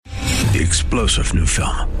The explosive new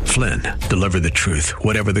film, Flynn, deliver the truth,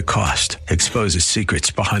 whatever the cost, exposes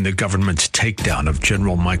secrets behind the government's takedown of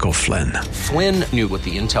General Michael Flynn. Flynn knew what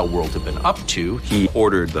the intel world had been up to. He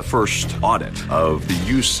ordered the first audit of the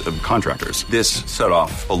use of contractors. This set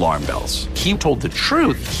off alarm bells. He told the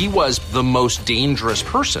truth. He was the most dangerous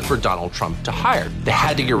person for Donald Trump to hire. They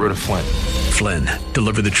had to get rid of Flynn. Flynn,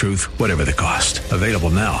 deliver the truth, whatever the cost. Available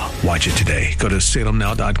now. Watch it today. Go to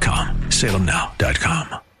salemnow.com.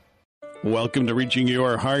 salemnow.com. Welcome to Reaching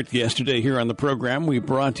Your Heart. Yesterday here on the program, we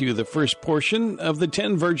brought you the first portion of the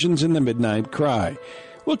 10 Virgins in the Midnight Cry.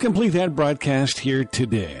 We'll complete that broadcast here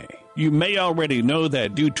today. You may already know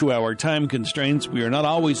that due to our time constraints, we are not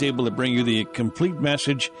always able to bring you the complete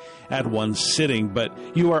message at one sitting, but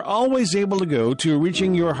you are always able to go to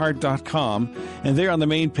reachingyourheart.com, and there on the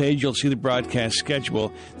main page, you'll see the broadcast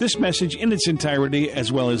schedule. This message in its entirety,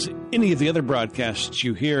 as well as any of the other broadcasts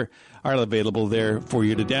you hear, are available there for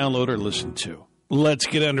you to download or listen to. Let's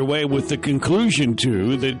get underway with the conclusion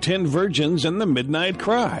to the 10 Virgins and the Midnight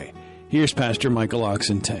Cry. Here's Pastor Michael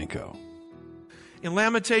Oxentenko. In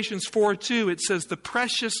Lamentations 4:2, it says, "The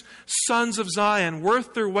precious sons of Zion,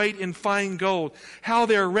 worth their weight in fine gold, how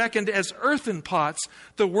they are reckoned as earthen pots,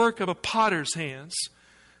 the work of a potter's hands."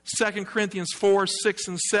 2 Corinthians 4:6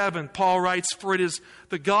 and 7, Paul writes, "For it is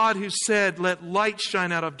the God who said, 'Let light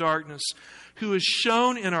shine out of darkness,' who is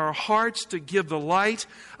shown in our hearts to give the light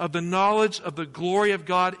of the knowledge of the glory of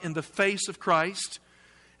God in the face of Christ."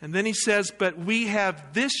 And then he says, "But we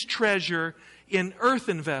have this treasure in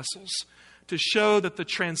earthen vessels, to show that the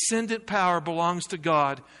transcendent power belongs to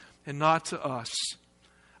God and not to us."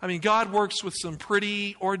 I mean, God works with some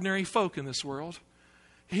pretty ordinary folk in this world.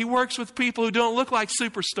 He works with people who don't look like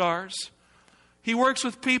superstars. He works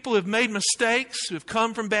with people who have made mistakes, who have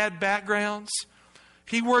come from bad backgrounds.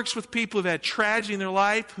 He works with people who have had tragedy in their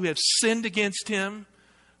life, who have sinned against Him,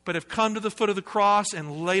 but have come to the foot of the cross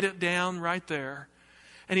and laid it down right there.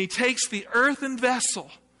 And He takes the earthen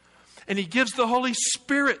vessel and He gives the Holy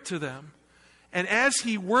Spirit to them. And as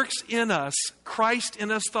He works in us, Christ in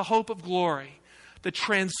us, the hope of glory, the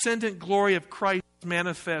transcendent glory of Christ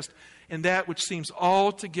manifest in that which seems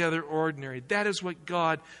altogether ordinary. That is what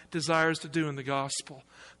God desires to do in the gospel.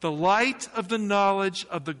 The light of the knowledge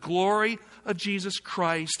of the glory of Jesus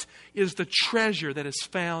Christ is the treasure that is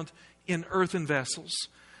found in earthen vessels.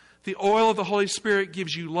 The oil of the Holy Spirit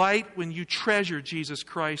gives you light when you treasure Jesus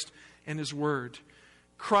Christ and His Word.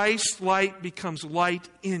 Christ's light becomes light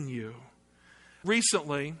in you.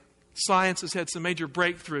 Recently, science has had some major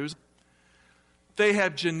breakthroughs. They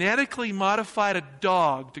have genetically modified a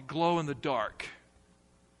dog to glow in the dark.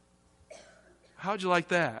 How'd you like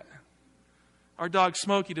that? Our dog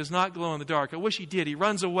Smokey does not glow in the dark. I wish he did. He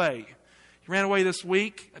runs away. He ran away this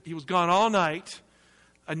week. He was gone all night.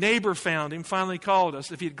 A neighbor found him, finally called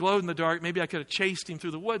us. If he had glowed in the dark, maybe I could have chased him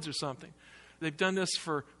through the woods or something. They've done this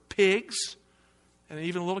for pigs and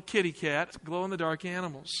even a little kitty cat, glow-in-the-dark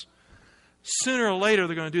animals. Sooner or later,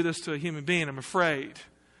 they're going to do this to a human being, I'm afraid.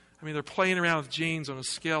 I mean, they're playing around with genes on a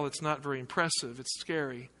scale that's not very impressive. It's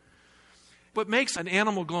scary. What makes an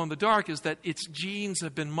animal glow in the dark is that its genes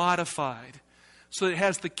have been modified so that it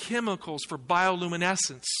has the chemicals for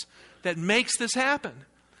bioluminescence that makes this happen.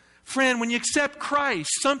 Friend, when you accept Christ,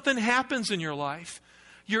 something happens in your life.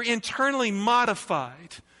 You're internally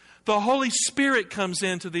modified. The Holy Spirit comes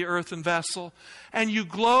into the earthen vessel, and you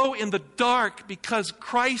glow in the dark because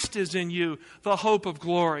Christ is in you, the hope of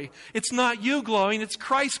glory. It's not you glowing, it's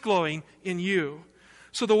Christ glowing in you.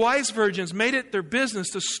 So the wise virgins made it their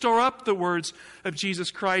business to store up the words of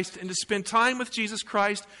Jesus Christ and to spend time with Jesus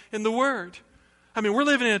Christ in the Word. I mean, we're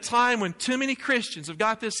living in a time when too many Christians have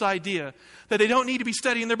got this idea that they don't need to be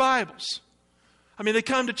studying their Bibles. I mean, they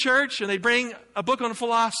come to church and they bring a book on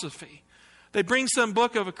philosophy. They bring some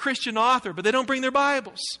book of a Christian author, but they don't bring their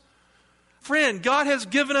Bibles. Friend, God has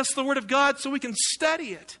given us the Word of God so we can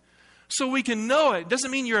study it, so we can know it. It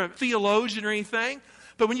doesn't mean you're a theologian or anything,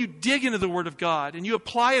 but when you dig into the Word of God and you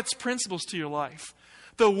apply its principles to your life,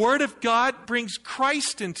 the Word of God brings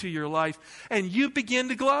Christ into your life and you begin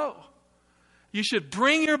to glow. You should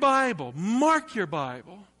bring your Bible, mark your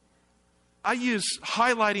Bible. I use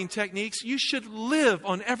highlighting techniques. You should live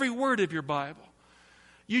on every word of your Bible.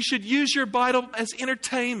 You should use your Bible as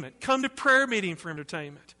entertainment. Come to prayer meeting for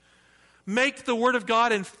entertainment. Make the Word of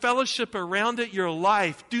God and fellowship around it your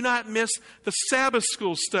life. Do not miss the Sabbath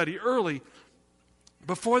school study early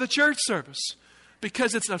before the church service,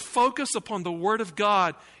 because it's a focus upon the Word of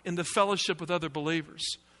God in the fellowship with other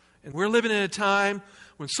believers. And we're living in a time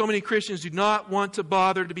when so many Christians do not want to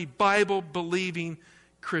bother to be Bible-believing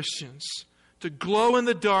Christians. To glow in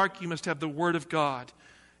the dark, you must have the Word of God.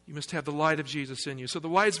 You must have the light of Jesus in you. So the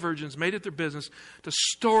wise virgins made it their business to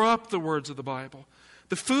store up the words of the Bible.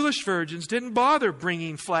 The foolish virgins didn't bother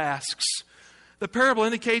bringing flasks. The parable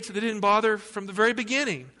indicates that they didn't bother from the very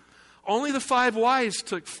beginning. Only the 5 wise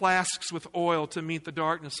took flasks with oil to meet the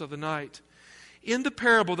darkness of the night. In the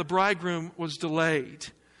parable, the bridegroom was delayed.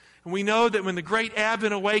 And we know that when the great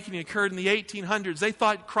Advent awakening occurred in the 1800s, they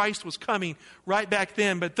thought Christ was coming right back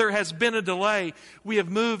then, but there has been a delay. We have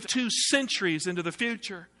moved 2 centuries into the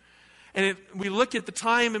future. And we look at the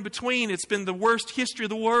time in between, it's been the worst history of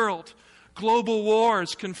the world. Global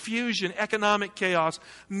wars, confusion, economic chaos,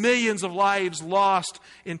 millions of lives lost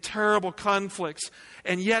in terrible conflicts.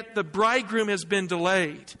 And yet the bridegroom has been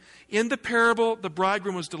delayed. In the parable, the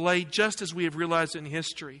bridegroom was delayed just as we have realized in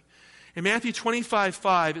history. In Matthew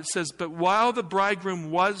 25:5, it says, "But while the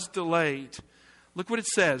bridegroom was delayed," look what it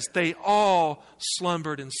says, "they all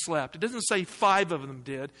slumbered and slept." It doesn't say 5 of them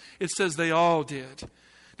did. It says they all did.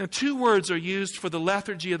 Now, 2 words are used for the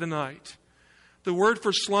lethargy of the night. The word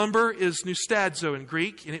for slumber is nustadzo in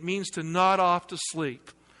Greek, and it means to nod off to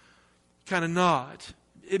sleep. Kind of nod.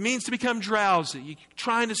 It means to become drowsy. You're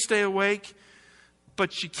trying to stay awake,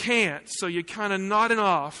 but you can't. So you're kind of nodding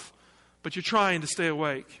off, but you're trying to stay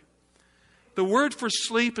awake. The word for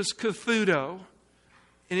sleep is kathudo,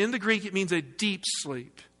 and in the Greek it means a deep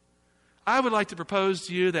sleep. I would like to propose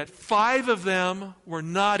to you that 5 of them were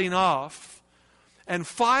nodding off, and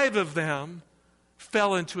 5 of them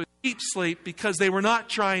fell into a deep sleep because they were not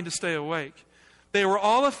trying to stay awake. They were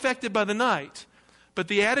all affected by the night, but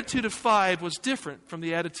the attitude of 5 was different from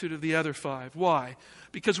the attitude of the other 5. Why?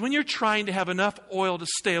 Because when you're trying to have enough oil to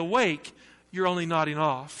stay awake, you're only nodding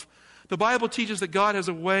off. The Bible teaches that God has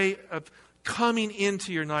a way of coming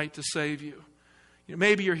into your night to save you.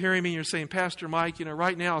 Maybe you're hearing me and you're saying, "Pastor Mike,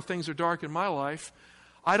 right now things are dark in my life.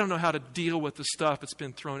 I don't know how to deal with the stuff that's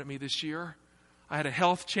been thrown at me this year. I had a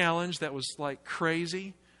health challenge that was like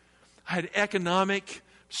crazy. I had economic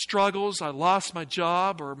struggles. I lost my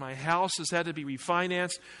job, or my house has had to be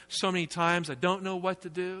refinanced so many times. I don't know what to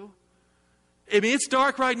do." It's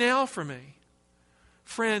dark right now for me.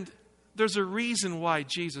 Friend, there's a reason why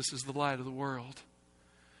Jesus is the light of the world.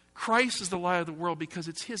 Christ is the light of the world because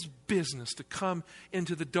it's His business to come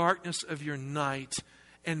into the darkness of your night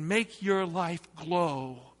and make your life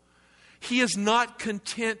glow. He is not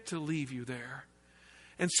content to leave you there.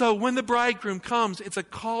 And so when the bridegroom comes, it's a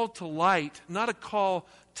call to light, not a call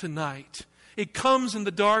to night. It comes in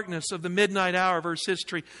the darkness of the midnight hour of Earth's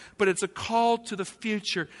history, but it's a call to the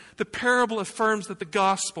future. The parable affirms that the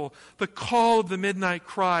gospel, the call of the midnight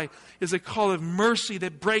cry, is a call of mercy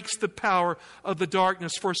that breaks the power of the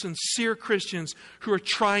darkness for sincere Christians who are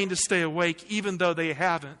trying to stay awake even though they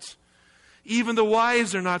haven't. Even the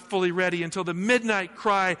wise are not fully ready until the midnight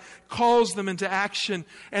cry calls them into action,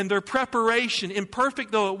 and their preparation,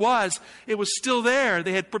 imperfect though it was still there.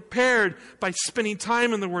 They had prepared by spending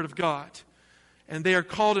time in the Word of God, and they are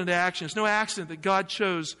called into action. It's no accident that God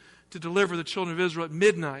chose to deliver the children of Israel at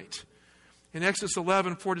midnight. In Exodus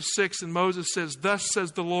 11:4-6, and Moses says, "Thus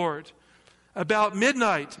says the Lord, about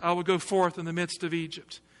midnight I will go forth in the midst of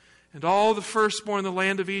Egypt, and all the firstborn in the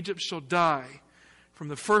land of Egypt shall die, from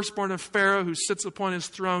the firstborn of Pharaoh who sits upon his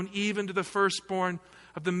throne, even to the firstborn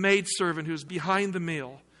of the maidservant who is behind the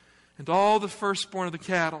mill, and all the firstborn of the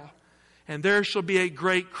cattle. And there shall be a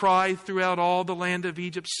great cry throughout all the land of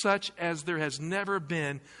Egypt, such as there has never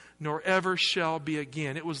been, nor ever shall be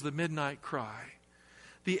again." It was the midnight cry.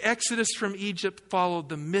 The exodus from Egypt followed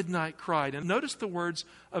the midnight cry. And notice the words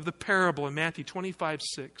of the parable in Matthew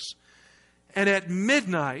 25:6. "And at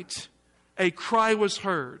midnight a cry was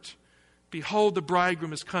heard, Behold, the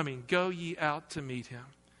bridegroom is coming. Go ye out to meet him."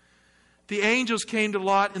 The angels came to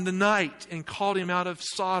Lot in the night and called him out of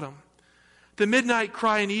Sodom. The midnight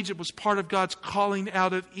cry in Egypt was part of God's calling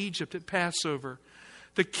out of Egypt at Passover.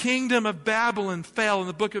 The kingdom of Babylon fell in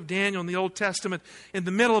the book of Daniel in the Old Testament in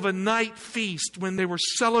the middle of a night feast when they were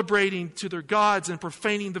celebrating to their gods and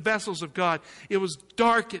profaning the vessels of God. It was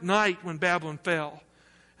dark at night when Babylon fell.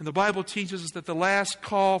 And the Bible teaches us that the last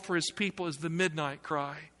call for His people is the midnight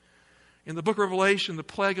cry. In the book of Revelation, the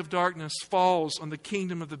plague of darkness falls on the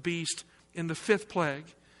kingdom of the beast in the 5th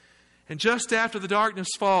plague. And just after the darkness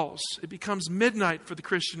falls, it becomes midnight for the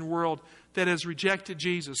Christian world that has rejected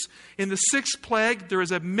Jesus. In the 6th plague, there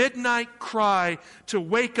is a midnight cry to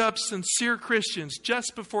wake up sincere Christians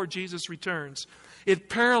just before Jesus returns. It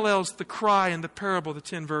parallels the cry in the parable of the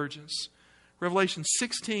 10 virgins. Revelation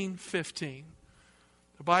 16:15.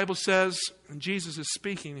 The Bible says, and Jesus is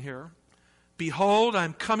speaking here, "Behold, I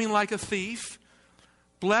am coming like a thief.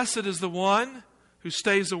 Blessed is the one who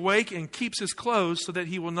stays awake and keeps his clothes so that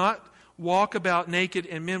he will not walk about naked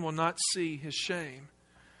and men will not see his shame."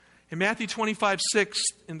 In Matthew 25:6,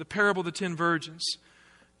 in the parable of the 10 virgins,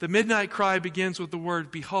 the midnight cry begins with the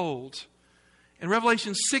word, behold. In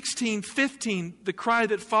Revelation 16:15, the cry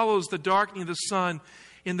that follows the darkening of the sun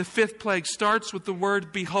in the 5th plague starts with the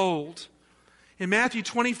word, behold. In Matthew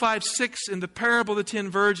 25:6, in the parable of the 10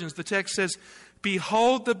 virgins, the text says,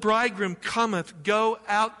 behold, the bridegroom cometh, go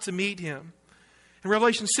out to meet him. In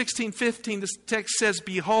Revelation 16:15, this text says,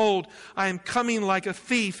 behold, I am coming like a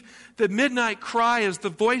thief. The midnight cry is the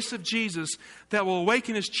voice of Jesus that will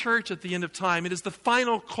awaken His church at the end of time. It is the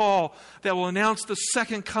final call that will announce the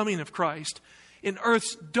second coming of Christ. In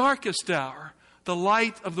earth's darkest hour, the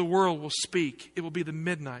light of the world will speak. It will be the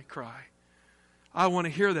midnight cry. I want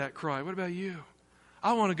to hear that cry. What about you?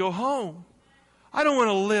 I want to go home. I don't want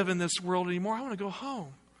to live in this world anymore. I want to go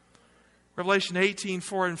home. Revelation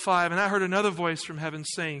 18:4-5, and I heard another voice from heaven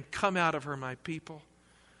saying, come out of her, my people,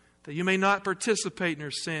 that you may not participate in her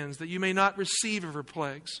sins, that you may not receive of her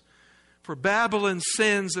plagues. For Babylon's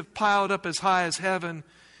sins have piled up as high as heaven,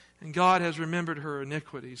 and God has remembered her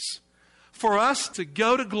iniquities. For us to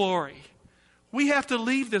go to glory, we have to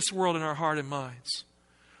leave this world in our heart and minds.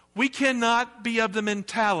 We cannot be of the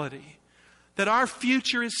mentality that our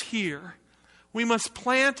future is here. We must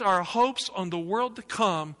plant our hopes on the world to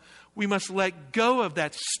come. We must let go of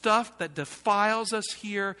that stuff that defiles us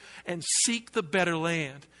here and seek the better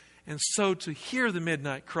land. And so to hear the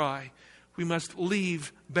midnight cry, we must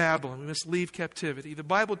leave Babylon. We must leave captivity. The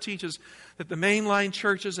Bible teaches that the mainline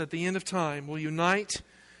churches at the end of time will unite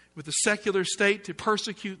with the secular state to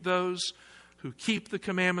persecute those who keep the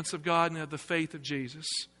commandments of God and have the faith of Jesus.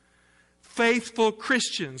 Faithful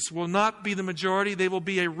Christians will not be the majority. They will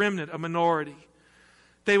be a remnant, a minority.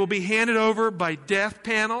 They will be handed over by death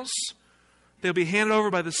panels. They'll be handed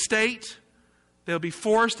over by the state. They'll be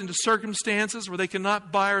forced into circumstances where they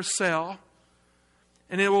cannot buy or sell.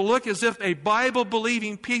 And it will look as if a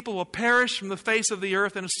Bible-believing people will perish from the face of the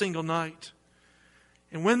earth in a single night.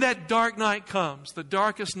 And when that dark night comes, the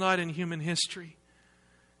darkest night in human history,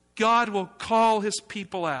 God will call His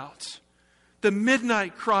people out. The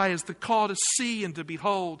midnight cry is the call to see and to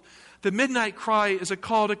behold. The midnight cry is a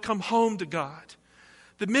call to come home to God.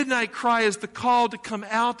 The midnight cry is the call to come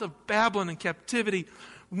out of Babylon and captivity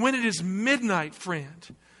when it is midnight,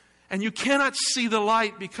 friend. And you cannot see the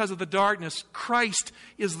light because of the darkness. Christ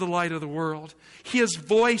is the light of the world. His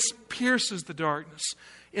voice pierces the darkness.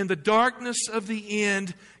 In the darkness of the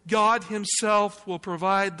end, God Himself will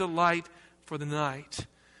provide the light for the night.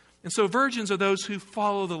 And so virgins are those who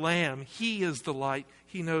follow the Lamb. He is the light.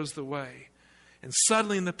 He knows the way. And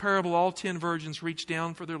suddenly in the parable, all 10 virgins reach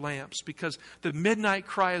down for their lamps because the midnight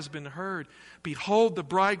cry has been heard. Behold, the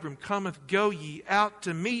bridegroom cometh, go ye out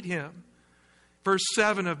to meet him. Verse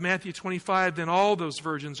 7 of Matthew 25, then all those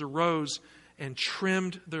virgins arose and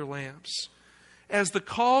trimmed their lamps. As the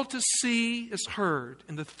call to see is heard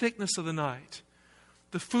in the thickness of the night,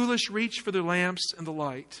 the foolish reach for their lamps in the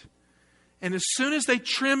light. And as soon as they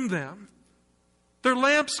trim them, their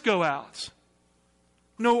lamps go out.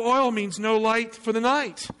 No oil means no light for the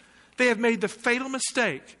night. They have made the fatal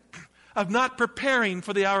mistake of not preparing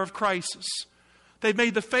for the hour of crisis. They've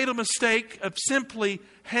made the fatal mistake of simply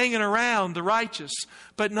hanging around the righteous,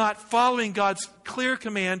 but not following God's clear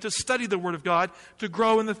command to study the Word of God, to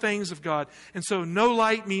grow in the things of God. And so no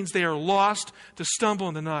light means they are lost, to stumble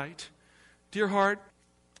in the night. Dear heart,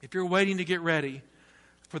 if you're waiting to get ready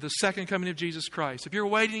for the second coming of Jesus Christ, if you're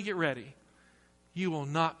waiting to get ready, you will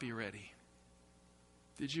not be ready.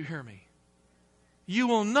 Did you hear me? You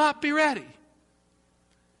will not be ready.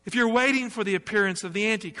 If you're waiting for the appearance of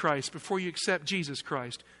the Antichrist before you accept Jesus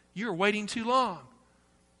Christ, you're waiting too long.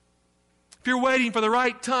 If you're waiting for the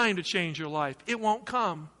right time to change your life, it won't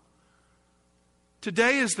come.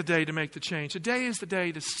 Today is the day to make the change. Today is the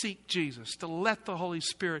day to seek Jesus, to let the Holy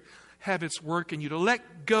Spirit have its work in you, to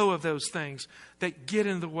let go of those things that get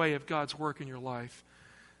in the way of God's work in your life.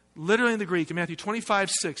 Literally in the Greek, in Matthew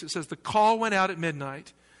 25:6, it says the call went out at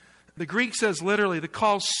midnight. The Greek says literally the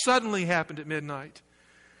call suddenly happened at midnight.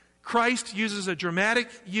 Christ uses a dramatic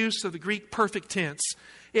use of the Greek perfect tense.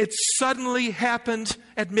 It suddenly happened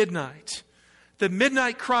at midnight. The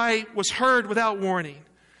midnight cry was heard without warning.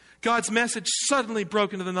 God's message suddenly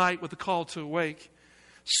broke into the night with the call to awake.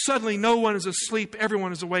 Suddenly no one is asleep,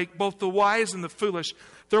 everyone is awake, both the wise and the foolish.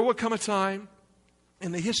 There will come a time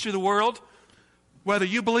in the history of the world, whether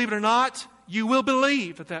you believe it or not, you will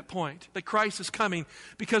believe at that point that Christ is coming,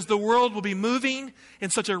 because the world will be moving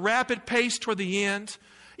in such a rapid pace toward the end.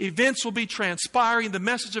 Events will be transpiring. The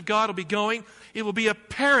message of God will be going. It will be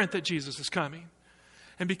apparent that Jesus is coming.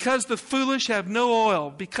 And because the foolish have no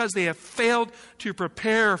oil, because they have failed to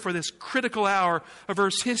prepare for this critical hour of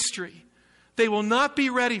Earth's history, They will not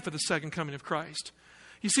be ready for the second coming of Christ.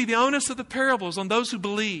 You see, the onus of the parable is on those who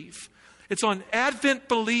believe. It's on Advent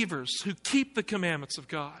believers who keep the commandments of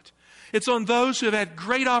God. It's on those who have had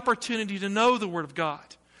great opportunity to know the Word of God,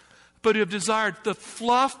 but who have desired the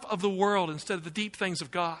fluff of the world instead of the deep things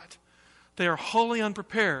of God. They are wholly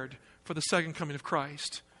unprepared for the second coming of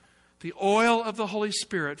Christ. The oil of the Holy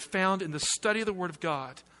Spirit found in the study of the Word of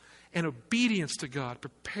God and obedience to God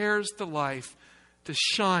prepares the life to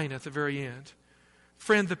shine at the very end.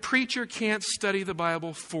 Friend, the preacher can't study the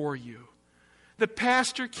Bible for you. The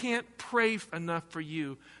pastor can't pray enough for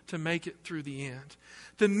you to make it through the end.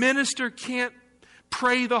 The minister can't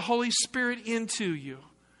pray the Holy Spirit into you.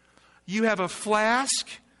 You have a flask.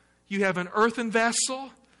 You have an earthen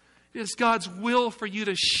vessel. It is God's will for you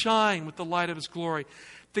to shine with the light of His glory.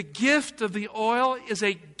 The gift of the oil is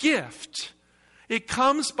a gift. It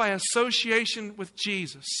comes by association with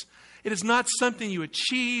Jesus. It is not something you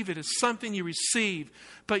achieve. It is something you receive.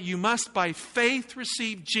 But you must, by faith,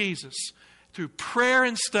 receive Jesus through prayer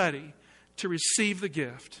and study to receive the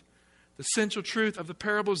gift. The central truth of the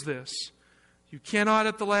parable is this: you cannot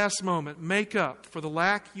at the last moment make up for the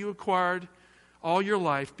lack you acquired all your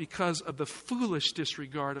life because of the foolish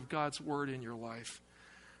disregard of God's Word in your life.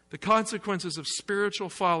 The consequences of spiritual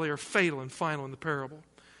folly are fatal and final in the parable.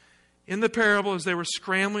 In the parable, as they were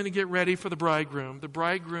scrambling to get ready for the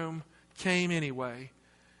bridegroom came anyway.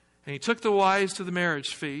 And he took the wise to the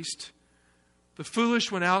marriage feast. The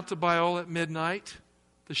foolish went out to buy oil at midnight.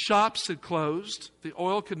 The shops had closed. The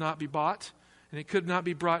oil could not be bought, and it could not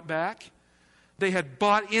be brought back. They had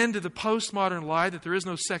bought into the postmodern lie that there is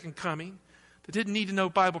no second coming. They didn't need to know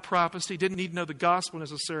Bible prophecy, didn't need to know the gospel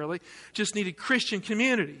necessarily, just needed Christian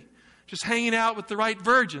community, just hanging out with the right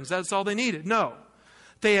virgins. That's all they needed. No.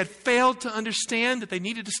 They had failed to understand that they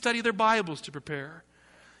needed to study their Bibles to prepare.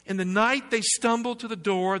 In the night, they stumbled to the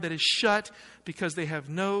door that is shut because they have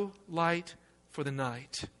no light for the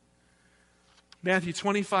night. Matthew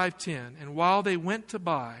 25:10, and while they went to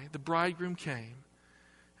buy, the bridegroom came,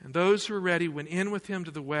 and those who were ready went in with him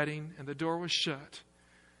to the wedding, and the door was shut.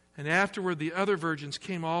 And afterward the other virgins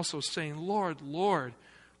came also, saying, Lord, Lord,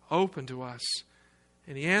 open to us.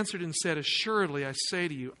 And he answered and said, assuredly, I say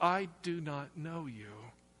to you, I do not know you.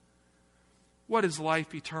 What is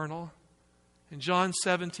life eternal? In John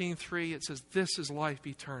 17:3, it says, this is life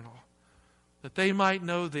eternal, that they might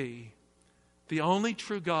know thee, the only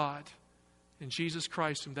true God, and Jesus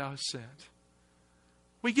Christ whom thou hast sent.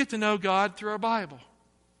 We get to know God through our Bible.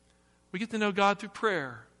 We get to know God through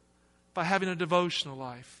prayer, by having a devotional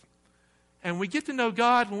life. And we get to know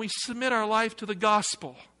God when we submit our life to the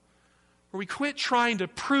gospel, where we quit trying to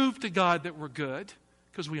prove to God that we're good,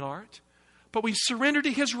 because we aren't, but we surrender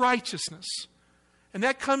to His righteousness. And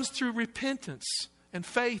that comes through repentance and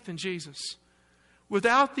faith in Jesus.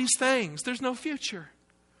 Without these things, there's no future.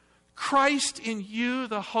 Christ in you,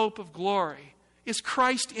 the hope of glory, is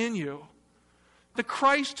Christ in you. The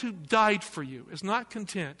Christ who died for you is not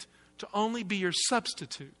content to only be your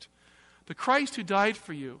substitute. The Christ who died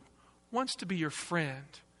for you wants to be your friend.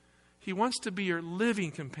 He wants to be your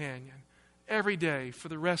living companion every day for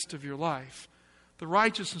the rest of your life. The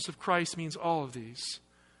righteousness of Christ means all of these.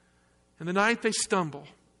 In the night they stumble,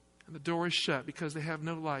 and the door is shut because they have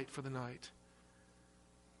no light for the night.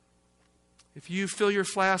 If you fill your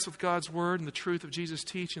flask with God's Word and the truth of Jesus'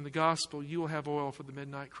 teaching, the gospel, you will have oil for the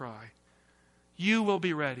midnight cry. You will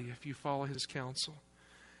be ready if you follow His counsel.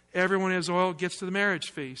 Everyone who has oil gets to the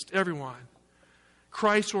marriage feast. Everyone.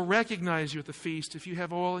 Christ will recognize you at the feast if you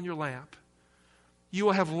have oil in your lamp. You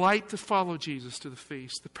will have light to follow Jesus to the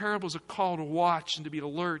feast. The parable is a call to watch and to be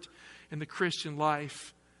alert in the Christian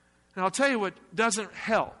life. And I'll tell you what doesn't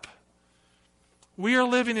help. We are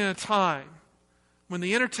living in a time when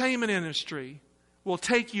the entertainment industry will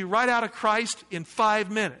take you right out of Christ in 5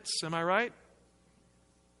 minutes. Am I right?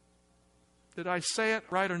 Did I say it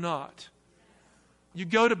right or not? You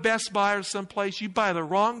go to Best Buy or someplace, you buy the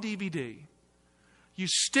wrong DVD. You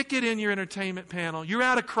stick it in your entertainment panel. You're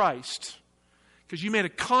out of Christ because you made a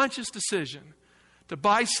conscious decision to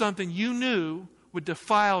buy something you knew would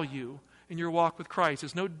defile you in your walk with Christ.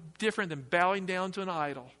 It's no different than bowing down to an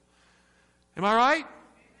idol. Am I right?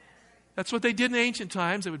 That's what they did in ancient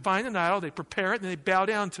times. They would find an idol, they'd prepare it, and they'd bow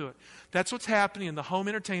down to it. That's what's happening in the home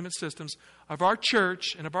entertainment systems of our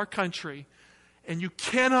church and of our country. And you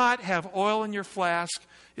cannot have oil in your flask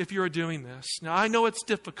if you're doing this. Now, I know it's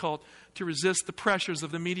difficult to resist the pressures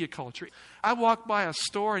of the media culture. I walk by a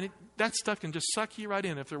store, and that stuff can just suck you right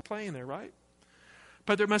in if they're playing there, right?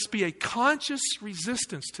 But there must be a conscious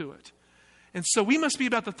resistance to it. And so we must be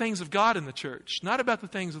about the things of God in the church, not about the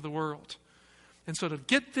things of the world. And so to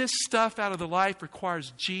get this stuff out of the life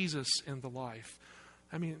requires Jesus in the life.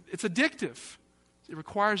 I mean, it's addictive. It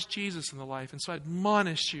requires Jesus in the life. And so I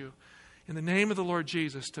admonish you in the name of the Lord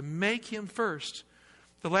Jesus to make him first.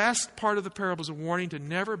 The last part of the parable is a warning to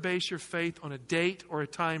never base your faith on a date or a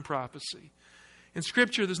time prophecy. In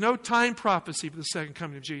Scripture, there's no time prophecy for the second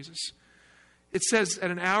coming of Jesus. It says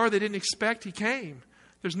at an hour they didn't expect, he came.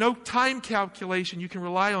 There's no time calculation you can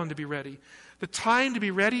rely on to be ready. The time to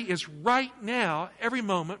be ready is right now, every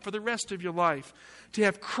moment, for the rest of your life. To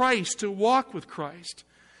have Christ, to walk with Christ.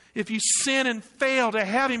 If you sin and fail, to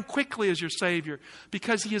have him quickly as your Savior,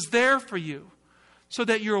 because he is there for you, so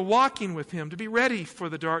that you're walking with him, to be ready for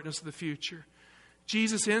the darkness of the future.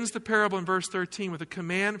 Jesus ends the parable in verse 13 with a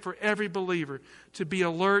command for every believer to be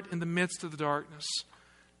alert in the midst of the darkness.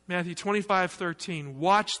 Matthew 25:13,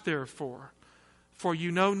 watch therefore, for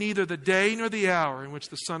you know neither the day nor the hour in which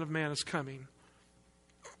the Son of Man is coming.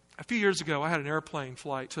 A few years ago, I had an airplane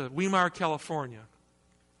flight to Weimar, California.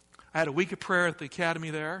 I had a week of prayer at the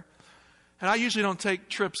academy there. And I usually don't take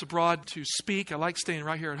trips abroad to speak. I like staying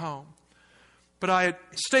right here at home. But I had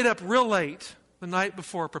stayed up real late the night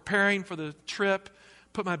before preparing for the trip,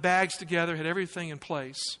 put my bags together, had everything in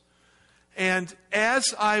place. And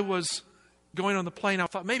as I was going on the plane, I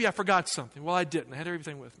thought maybe I forgot something. Well, I didn't. I had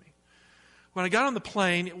everything with me. When I got on the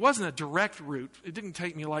plane, it wasn't a direct route. It didn't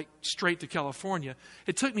take me like straight to California.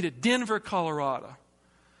 It took me to Denver, Colorado.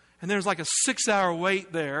 And there was like a 6-hour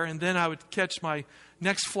wait there. And then I would catch my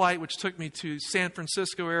next flight, which took me to San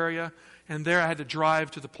Francisco area. And there I had to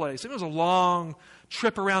drive to the place. It was a long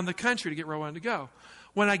trip around the country to get where I wanted to go.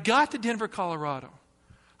 When I got to Denver, Colorado,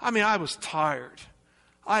 I was tired.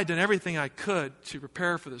 I had done everything I could to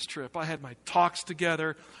prepare for this trip. I had my talks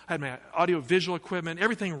together. I had my audio-visual equipment,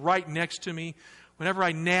 everything right next to me. Whenever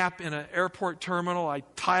I nap in an airport terminal, I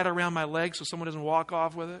tie it around my leg so someone doesn't walk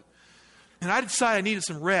off with it. And I decided I needed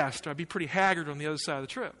some rest, or I'd be pretty haggard on the other side of the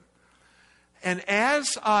trip. And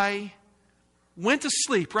as I went to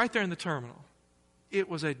sleep right there in the terminal, it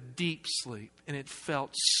was a deep sleep, and it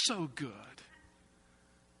felt so good.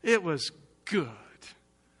 It was good.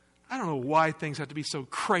 I don't know why things have to be so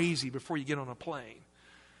crazy before you get on a plane.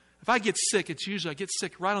 If I get sick, it's usually I get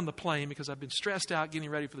sick right on the plane because I've been stressed out getting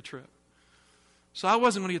ready for the trip. So I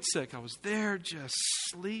wasn't going to get sick. I was there just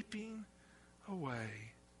sleeping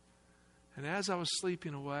away. And as I was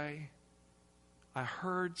sleeping away, I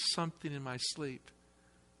heard something in my sleep.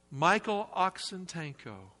 Michael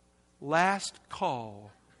Oxentenko, last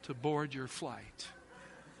call to board your flight.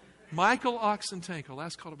 Michael Oxentenko,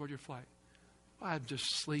 last call to board your flight. I'm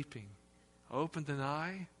just sleeping. I opened an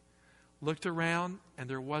eye, looked around, and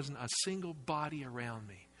there wasn't a single body around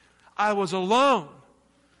me. I was alone.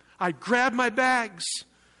 I grabbed my bags.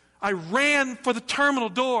 I ran for the terminal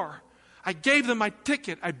door. I gave them my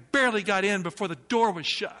ticket. I barely got in before the door was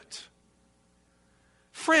shut.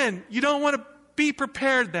 Friend, you don't want to be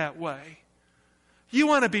prepared that way. You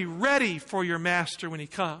want to be ready for your master when he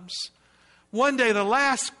comes. One day the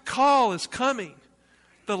last call is coming.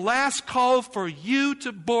 The last call for you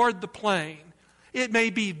to board the plane. It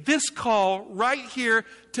may be this call right here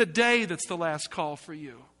today that's the last call for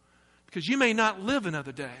you. Because you may not live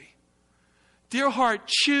another day. Dear heart,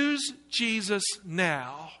 choose Jesus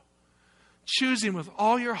now. Choose him with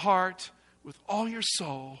all your heart, with all your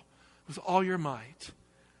soul, with all your might.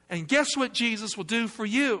 And guess what Jesus will do for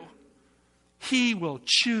you? He will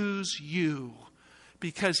choose you.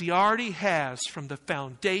 Because he already has, from the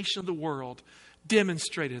foundation of the world,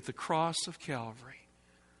 demonstrated at the cross of Calvary.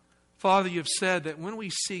 Father, you have said that when we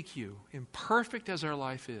seek you, imperfect as our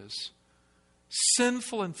life is,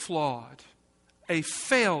 sinful and flawed, a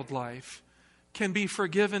failed life can be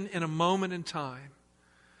forgiven in a moment in time.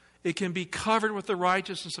 It can be covered with the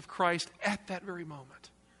righteousness of Christ at that very moment.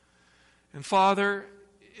 And Father,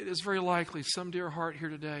 it is very likely some dear heart here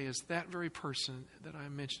today is that very person that I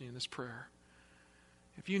am mentioning in this prayer.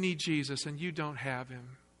 If you need Jesus and you don't have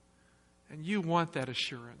him, and you want that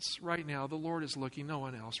assurance, right now the Lord is looking, no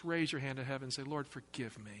one else. Raise your hand to heaven and say, Lord,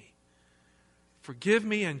 forgive me. Forgive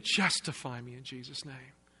me and justify me in Jesus'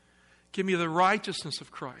 name. Give me the righteousness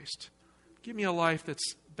of Christ. Give me a life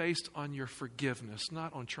that's based on your forgiveness,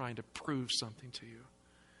 not on trying to prove something to you.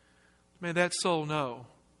 May that soul know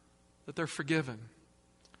that they're forgiven.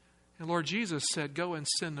 And Lord Jesus said, go and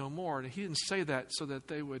sin no more. And he didn't say that so that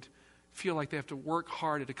they would feel like they have to work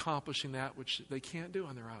hard at accomplishing that which they can't do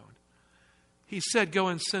on their own. He said, go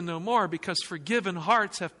and sin no more, because forgiven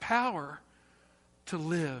hearts have power to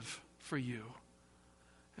live for you.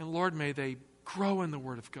 And Lord, may they grow in the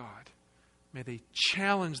Word of God. May they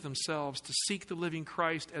challenge themselves to seek the living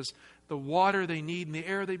Christ as the water they need and the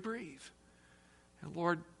air they breathe. And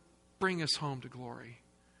Lord, bring us home to glory.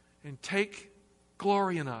 And take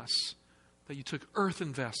glory in us that you took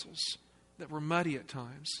earthen vessels that were muddy at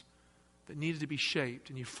times, that needed to be shaped,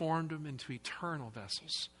 and you formed them into eternal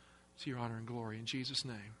vessels to your honor and glory. In Jesus'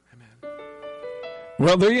 name, amen.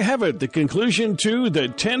 Well, there you have it, the conclusion to the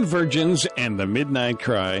 10 Virgins and the Midnight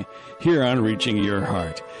Cry here on Reaching Your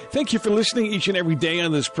Heart. Thank you for listening each and every day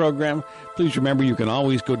on this program. Please remember you can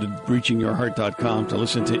always go to reachingyourheart.com to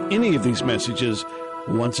listen to any of these messages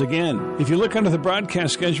once again. If you look under the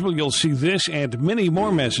broadcast schedule, you'll see this and many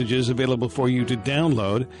more messages available for you to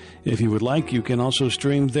download. If you would like, you can also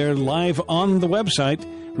stream there live on the website,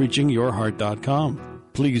 reachingyourheart.com.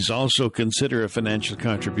 Please also consider a financial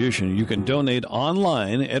contribution. You can donate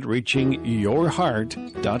online at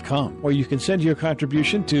reachingyourheart.com, or you can send your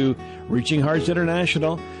contribution to Reaching Hearts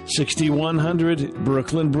International, 6100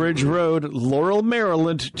 Brooklyn Bridge Road, Laurel,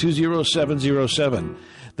 Maryland, 20707.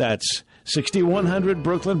 That's 6100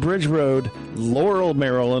 Brooklyn Bridge Road, Laurel,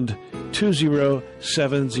 Maryland,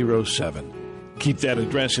 20707. Keep that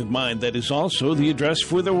address in mind. That is also the address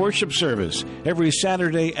for the worship service every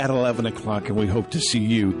Saturday at 11 o'clock, and we hope to see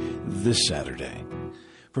you this Saturday.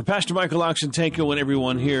 For Pastor Michael Oxentenko and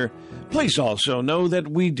everyone here, please also know that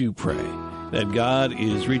we do pray that God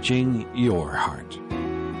is reaching your heart.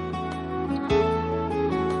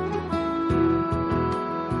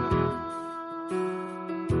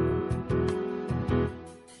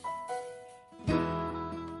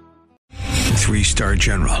 Three-star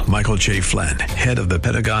General Michael J. Flynn, head of the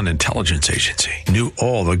Pentagon Intelligence Agency, knew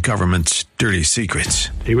all the government's dirty secrets.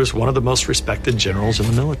 He was one of the most respected generals in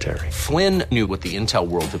the military. Flynn knew what the intel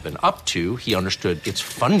world had been up to. He understood its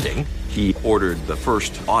funding. He ordered the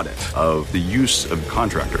first audit of the use of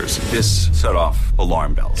contractors. This set off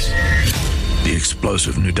alarm bells. The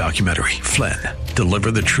explosive new documentary, Flynn,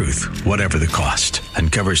 Deliver the Truth, Whatever the Cost,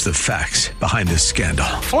 uncovers the facts behind this scandal.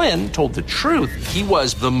 Flynn told the truth. He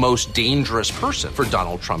was the most dangerous person for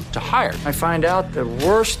Donald Trump to hire. I find out the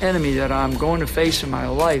worst enemy that I'm going to face in my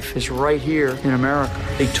life is right here in America.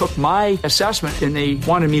 They took my assessment and they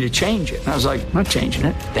wanted me to change it. And I was like, I'm not changing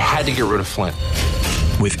it. They had to get rid of Flynn.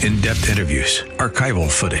 With in-depth interviews, archival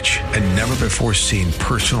footage, and never-before-seen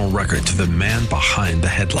personal records of the man behind the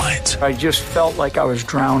headlines. I just felt like I was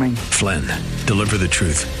drowning. Flynn, Deliver the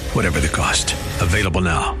Truth, Whatever the Cost. Available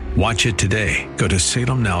now. Watch it today. Go to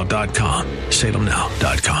salemnow.com.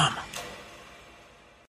 salemnow.com.